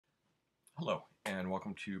Hello, and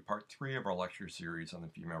welcome to part 3 of our lecture series on the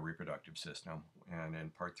female reproductive system. And in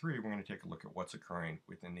part 3, we're going to take a look at what's occurring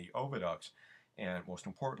within the oviducts, and most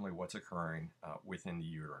importantly, what's occurring within the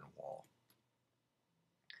uterine wall.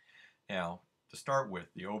 Now, to start with,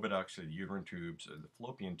 the oviducts, or the uterine tubes, or the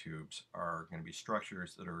fallopian tubes, are going to be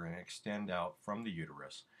structures that are going to extend out from the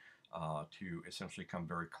uterus to essentially come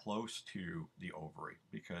very close to the ovary,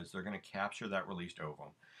 because they're going to capture that released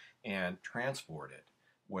ovum and transport it,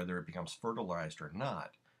 whether it becomes fertilized or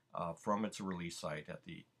not, from its release site at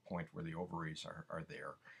the point where the ovaries are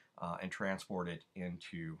there, and transport it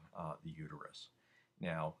into the uterus.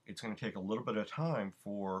 Now, it's going to take a little bit of time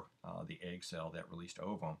for the egg cell, that released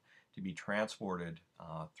ovum, to be transported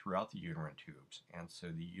throughout the uterine tubes. And so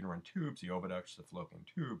the uterine tubes, the oviducts, the fallopian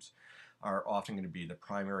tubes, are often going to be the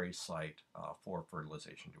primary site for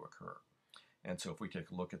fertilization to occur. And so if we take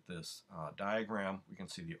a look at this diagram, we can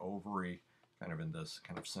see the ovary kind of in this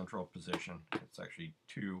kind of central position. It's actually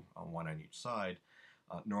two, one on each side.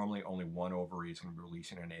 Normally only one ovary is going to be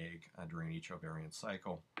releasing an egg during each ovarian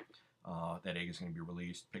cycle. That egg is going to be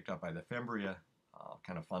released, picked up by the fimbria,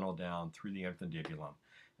 kind of funneled down through the infundibulum,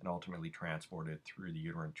 and ultimately transported through the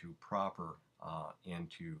uterine tube proper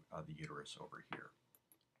into the uterus over here.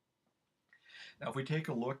 Now, if we take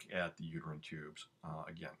a look at the uterine tubes,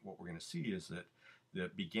 again, what we're going to see is that the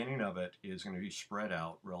beginning of it is going to be spread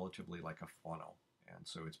out relatively like a funnel. And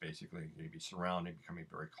so it's basically going to be surrounding, becoming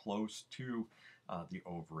very close to the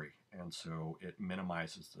ovary. And so it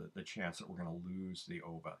minimizes the chance that we're going to lose the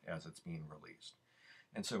ova as it's being released.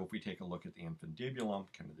 And so if we take a look at the infundibulum,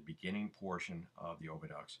 kind of the beginning portion of the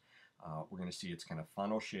oviducts, we're going to see it's kind of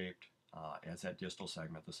funnel-shaped as that distal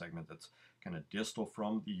segment, the segment that's kind of distal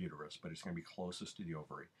from the uterus, but it's going to be closest to the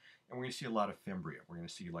ovary. And we're going to see a lot of fimbria. We're going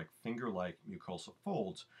to see like finger-like mucosal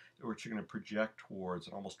folds, which are going to project towards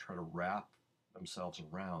and almost try to wrap themselves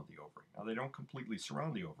around the ovary. Now, they don't completely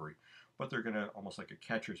surround the ovary, but they're going to, almost like a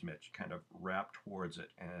catcher's mitt, kind of wrap towards it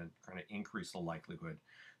and kind of increase the likelihood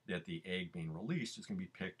that the egg being released is going to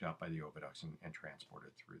be picked up by the oviducts and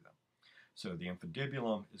transported through them. So the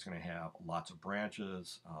infundibulum is going to have lots of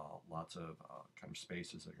branches, lots of kind of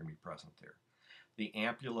spaces that are going to be present there. The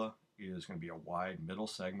ampulla is going to be a wide middle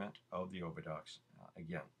segment of the oviducts.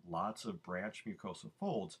 Again, lots of branch mucosal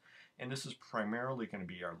folds, and this is primarily going to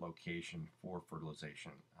be our location for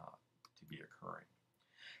fertilization to be occurring.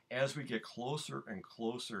 As we get closer and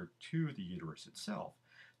closer to the uterus itself,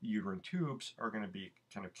 the uterine tubes are going to be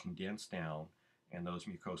kind of condensed down, and those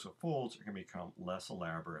mucosal folds are going to become less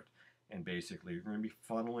elaborate. And basically, you're going to be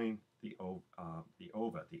funneling the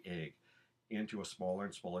ova, the egg, into a smaller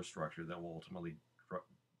and smaller structure that will ultimately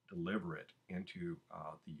deliver it into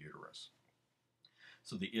the uterus.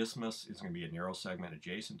 So the isthmus is going to be a narrow segment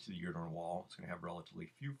adjacent to the uterine wall. It's going to have relatively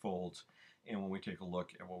few folds. And when we take a look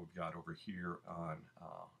at what we've got over here on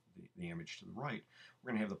the image to the right, we're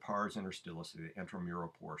going to have the pars interstilis, the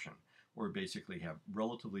intramural portion, where we basically have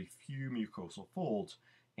relatively few mucosal folds,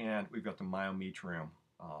 and we've got the myometrium,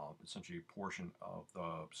 essentially a portion of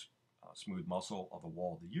the smooth muscle of the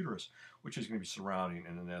wall of the uterus, which is going to be surrounding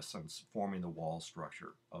and, in essence, forming the wall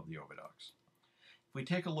structure of the oviducts. If we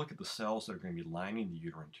take a look at the cells that are going to be lining the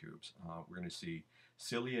uterine tubes, we're going to see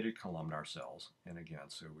ciliated columnar cells. And again,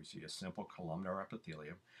 so we see a simple columnar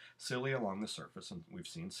epithelium, cilia along the surface, and we've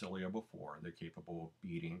seen cilia before. They're capable of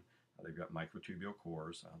beating. They've got microtubule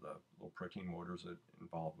cores, the little protein motors that are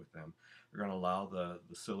involved with them. They're going to allow the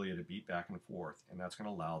cilia to beat back and forth, and that's going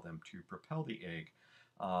to allow them to propel the egg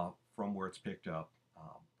from where it's picked up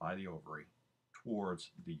by the ovary towards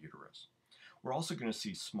the uterus. We're also going to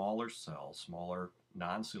see smaller cells, smaller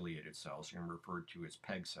non-ciliated cells, referred to as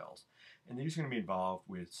PEG cells. And these are going to be involved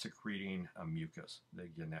with secreting mucus.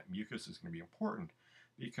 Again, that mucus is going to be important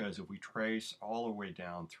because if we trace all the way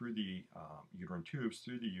down through the uterine tubes,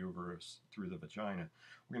 through the uterus, through the vagina,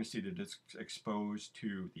 we're going to see that it's exposed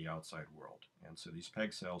to the outside world. And so these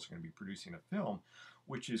PEG cells are going to be producing a film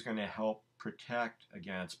which is going to help protect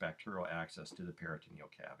against bacterial access to the peritoneal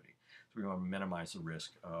cavity. So we want to minimize the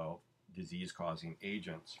risk of disease-causing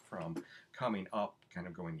agents from coming up, kind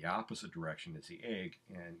of going the opposite direction as the egg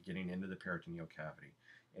and getting into the peritoneal cavity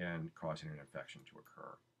and causing an infection to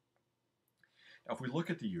occur. Now, if we look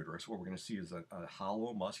at the uterus, what we're going to see is a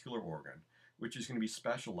hollow muscular organ, which is going to be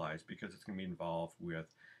specialized because it's going to be involved with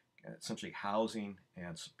essentially housing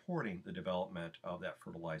and supporting the development of that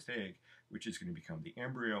fertilized egg, which is going to become the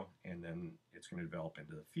embryo, and then it's going to develop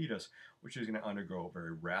into the fetus, which is going to undergo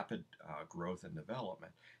very rapid growth and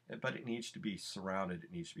development. But it needs to be surrounded,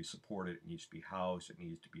 it needs to be supported, it needs to be housed, it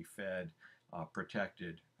needs to be fed,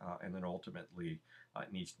 protected, and then ultimately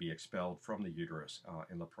it needs to be expelled from the uterus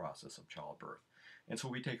in the process of childbirth. And so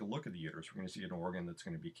when we take a look at the uterus, we're going to see an organ that's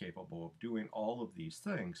going to be capable of doing all of these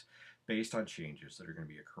things based on changes that are going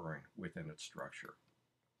to be occurring within its structure.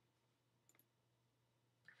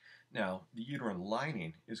 Now, the uterine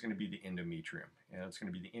lining is going to be the endometrium, and it's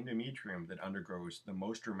going to be the endometrium that undergoes the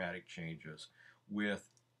most dramatic changes with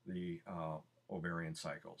the ovarian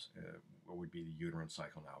cycles. What would be the uterine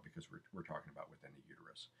cycle now, because we're talking about within the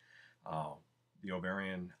uterus. The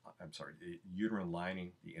uterine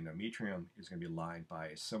lining, the endometrium, is going to be lined by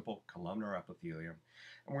a simple columnar epithelium,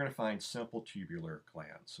 and we're going to find simple tubular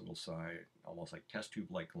glands. So we'll say almost like test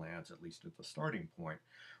tube-like glands, at least at the starting point,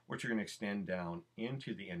 which are going to extend down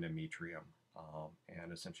into the endometrium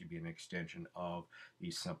and essentially be an extension of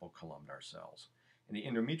these simple columnar cells. And the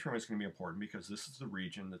endometrium is going to be important because this is the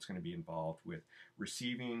region that's going to be involved with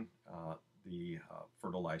receiving the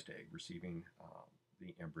fertilized egg, receiving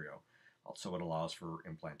the embryo. Also, it allows for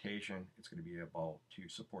implantation. It's going to be able to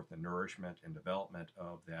support the nourishment and development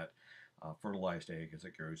of that fertilized egg as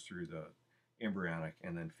it goes through the embryonic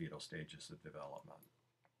and then fetal stages of development.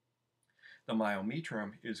 The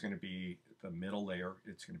myometrium is going to be the middle layer.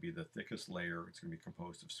 It's going to be the thickest layer. It's going to be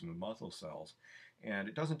composed of smooth muscle cells. And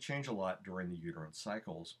it doesn't change a lot during the uterine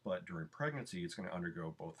cycles, but during pregnancy, it's going to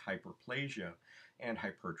undergo both hyperplasia and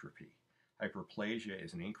hypertrophy. Hyperplasia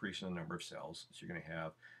is an increase in the number of cells, so you're going to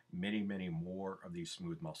have many, many more of these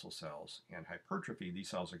smooth muscle cells. And hypertrophy, these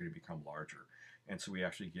cells are going to become larger. And so we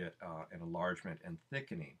actually get an enlargement and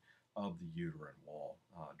thickening of the uterine wall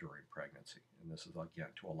during pregnancy. And this is, again,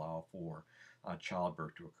 to allow for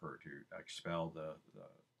childbirth to occur, to expel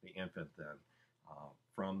the infant then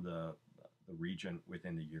from the region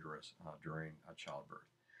within the uterus during childbirth.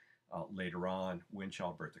 Later on, when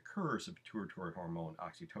childbirth occurs, the pituitary hormone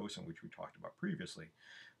oxytocin, which we talked about previously,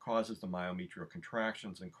 causes the myometrial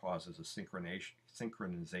contractions and causes a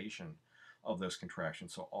synchronization of those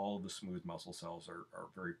contractions. So all of the smooth muscle cells are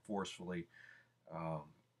very forcefully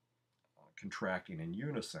contracting in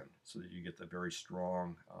unison so that you get the very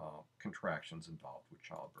strong contractions involved with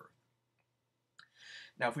childbirth.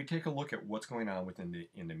 Now, if we take a look at what's going on within the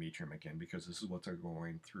endometrium again, because this is what's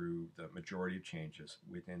going through the majority of changes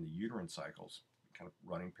within the uterine cycles, kind of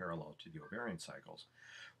running parallel to the ovarian cycles,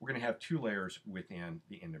 we're going to have two layers within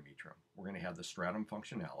the endometrium. We're going to have the stratum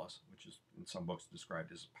functionalis, which is in some books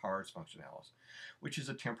described as pars functionalis, which is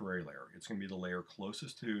a temporary layer. It's going to be the layer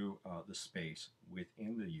closest to the space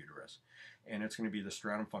within the uterus, and it's going to be the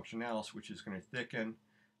stratum functionalis, which is going to thicken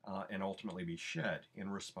and ultimately be shed in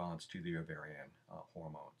response to the ovarian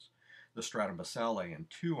hormones. The stratum basalis, and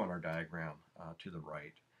 2 on our diagram to the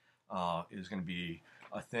right, is going to be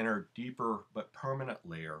a thinner, deeper, but permanent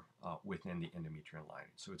layer within the endometrial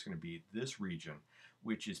lining. So it's going to be this region,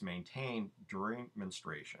 which is maintained during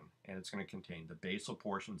menstruation, and it's going to contain the basal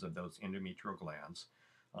portions of those endometrial glands,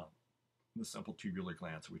 the simple tubular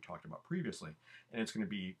glands that we talked about previously, and it's going to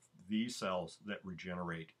be these cells that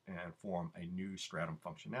regenerate and form a new stratum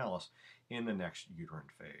functionalis in the next uterine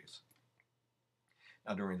phase.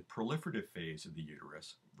 Now, during the proliferative phase of the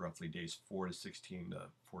uterus, roughly days 4 to 16 to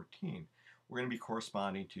 14, we're going to be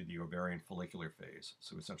corresponding to the ovarian follicular phase.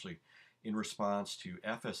 So essentially, in response to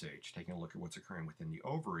FSH, taking a look at what's occurring within the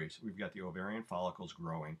ovaries, we've got the ovarian follicles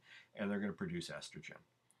growing, and they're going to produce estrogen.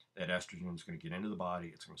 That estrogen is going to get into the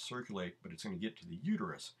body, it's going to circulate, but it's going to get to the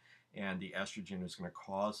uterus, and the estrogen is going to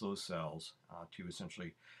cause those cells to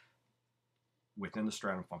essentially, within the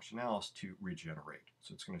stratum functionalis, to regenerate.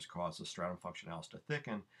 So it's going to cause the stratum functionalis to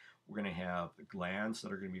thicken. We're going to have glands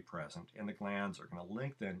that are going to be present, and the glands are going to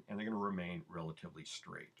lengthen, and they're going to remain relatively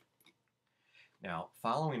straight. Now,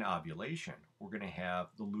 following ovulation, we're going to have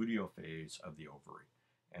the luteal phase of the ovary.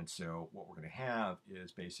 And so what we're going to have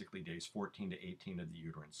is basically days 14 to 18 of the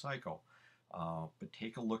uterine cycle. But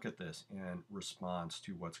take a look at this in response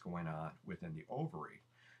to what's going on within the ovary.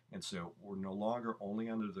 And so we're no longer only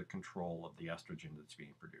under the control of the estrogen that's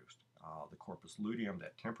being produced. The corpus luteum,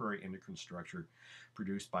 that temporary endocrine structure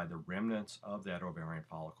produced by the remnants of that ovarian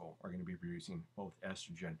follicle, are going to be producing both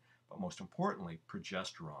estrogen, but most importantly,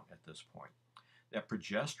 progesterone at this point. That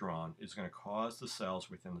progesterone is going to cause the cells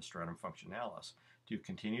within the stratum functionalis to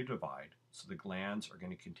continue to divide, so the glands are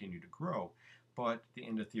going to continue to grow, but the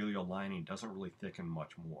endothelial lining doesn't really thicken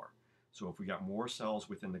much more. So if we got more cells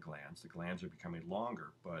within the glands are becoming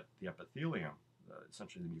longer, but the epithelium,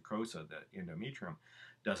 essentially the mucosa, the endometrium,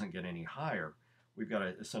 doesn't get any higher. We've got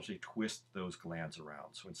to essentially twist those glands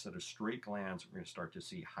around. So instead of straight glands, we're going to start to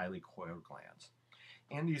see highly coiled glands.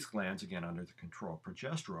 And these glands, again, under the control of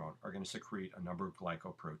progesterone, are going to secrete a number of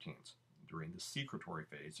glycoproteins. During the secretory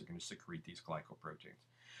phase, they're going to secrete these glycoproteins,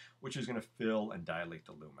 which is going to fill and dilate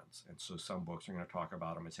the lumens. And so some books are going to talk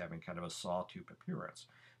about them as having kind of a sawtooth appearance,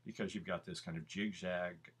 because you've got this kind of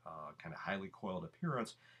zigzag, kind of highly coiled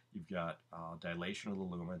appearance. You've got dilation of the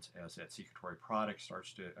lumens as that secretory product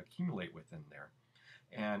starts to accumulate within there.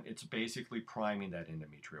 And it's basically priming that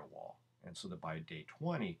endometrial wall. And so that by day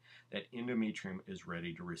 20, that endometrium is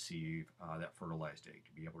ready to receive that fertilized egg,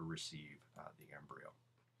 to be able to receive the embryo.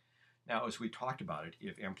 Now, as we talked about it,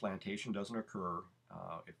 if implantation doesn't occur,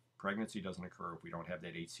 if pregnancy doesn't occur, if we don't have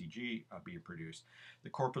that HCG being produced, the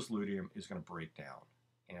corpus luteum is going to break down.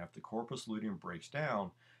 And if the corpus luteum breaks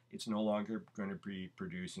down, it's no longer going to be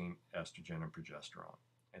producing estrogen and progesterone.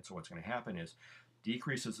 And so what's going to happen is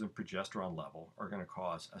decreases in progesterone level are going to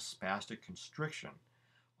cause a spastic constriction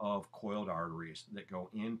of coiled arteries that go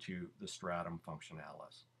into the stratum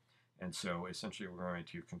functionalis. And so essentially we're going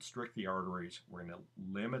to constrict the arteries, we're going to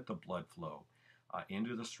limit the blood flow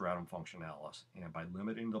into the stratum functionalis, and by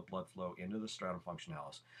limiting the blood flow into the stratum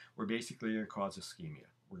functionalis, we're basically going to cause ischemia.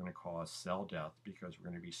 We're going to cause cell death because we're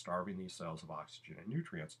going to be starving these cells of oxygen and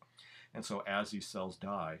nutrients. And so as these cells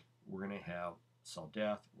die, we're going to have cell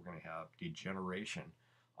death, we're going to have degeneration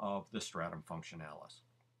of the stratum functionalis.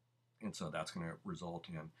 And so that's going to result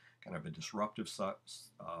in kind of a disruptive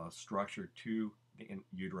structure to the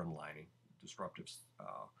uterine lining, disruptive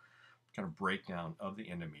kind of breakdown of the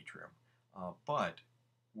endometrium. But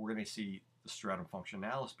we're going to see the stratum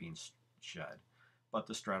functionalis being shed, but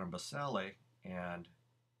the stratum basale and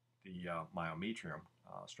the myometrium,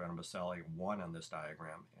 stratum basale 1 on this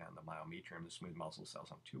diagram, and the myometrium, the smooth muscle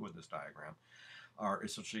cells, on 2 of this diagram, are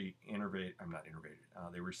essentially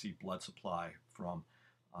they receive blood supply from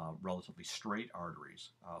relatively straight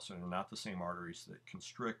arteries. So they're not the same arteries that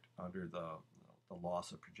constrict under the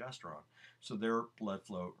loss of progesterone. So their blood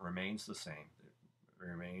flow remains the same. They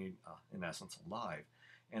remain, in essence, alive.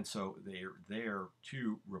 And so they're there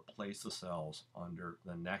to replace the cells under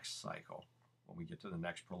the next cycle. When we get to the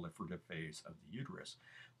next proliferative phase of the uterus,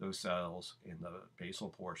 those cells in the basal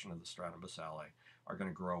portion of the stratum basale are going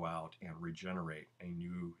to grow out and regenerate a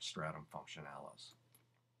new stratum functionalis.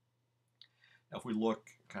 Now, if we look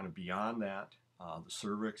kind of beyond that, the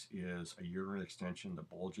cervix is a uterine extension that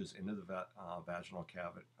bulges into the vaginal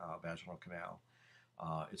canal.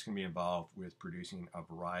 It's going to be involved with producing a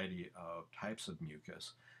variety of types of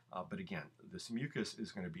mucus. But again, this mucus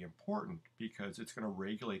is going to be important because it's going to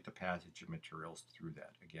regulate the passage of materials through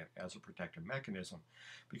that, again, as a protective mechanism,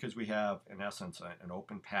 because we have, in essence, an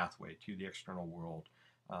open pathway to the external world,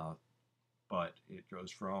 but it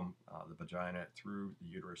goes from the vagina through the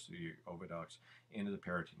uterus, the oviducts, into the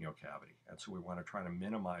peritoneal cavity. And so we want to try to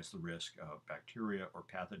minimize the risk of bacteria or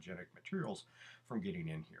pathogenic materials from getting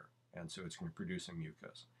in here. And so it's going to produce a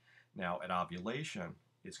mucus. Now, at ovulation,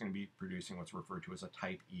 it's going to be producing what's referred to as a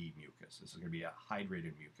type E mucus. This is going to be a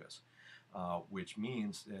hydrated mucus, which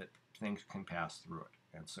means that things can pass through it.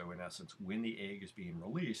 And so in essence, when the egg is being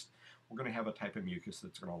released, we're going to have a type of mucus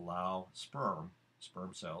that's going to allow sperm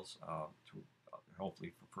cells, to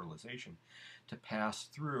hopefully for fertilization, to pass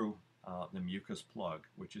through the mucus plug,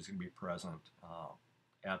 which is going to be present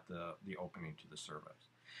at the opening to the cervix.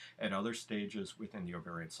 At other stages within the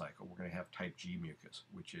ovarian cycle, we're going to have type G mucus,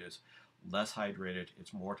 which is less hydrated,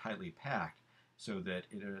 it's more tightly packed, so that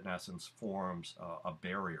it in essence forms a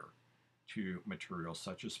barrier to materials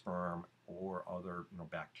such as sperm or other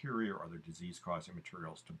bacteria or other disease-causing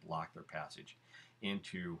materials to block their passage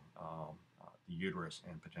into the uterus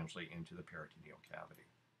and potentially into the peritoneal cavity.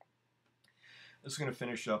 This is going to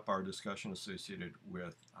finish up our discussion associated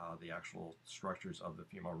with the actual structures of the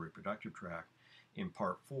female reproductive tract. In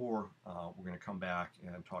part 4, we're going to come back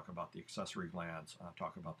and talk about the accessory glands,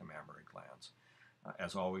 talk about the mammary glands.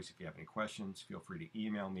 As always, if you have any questions, feel free to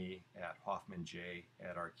email me at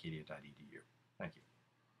hoffmanj@arcadia.edu.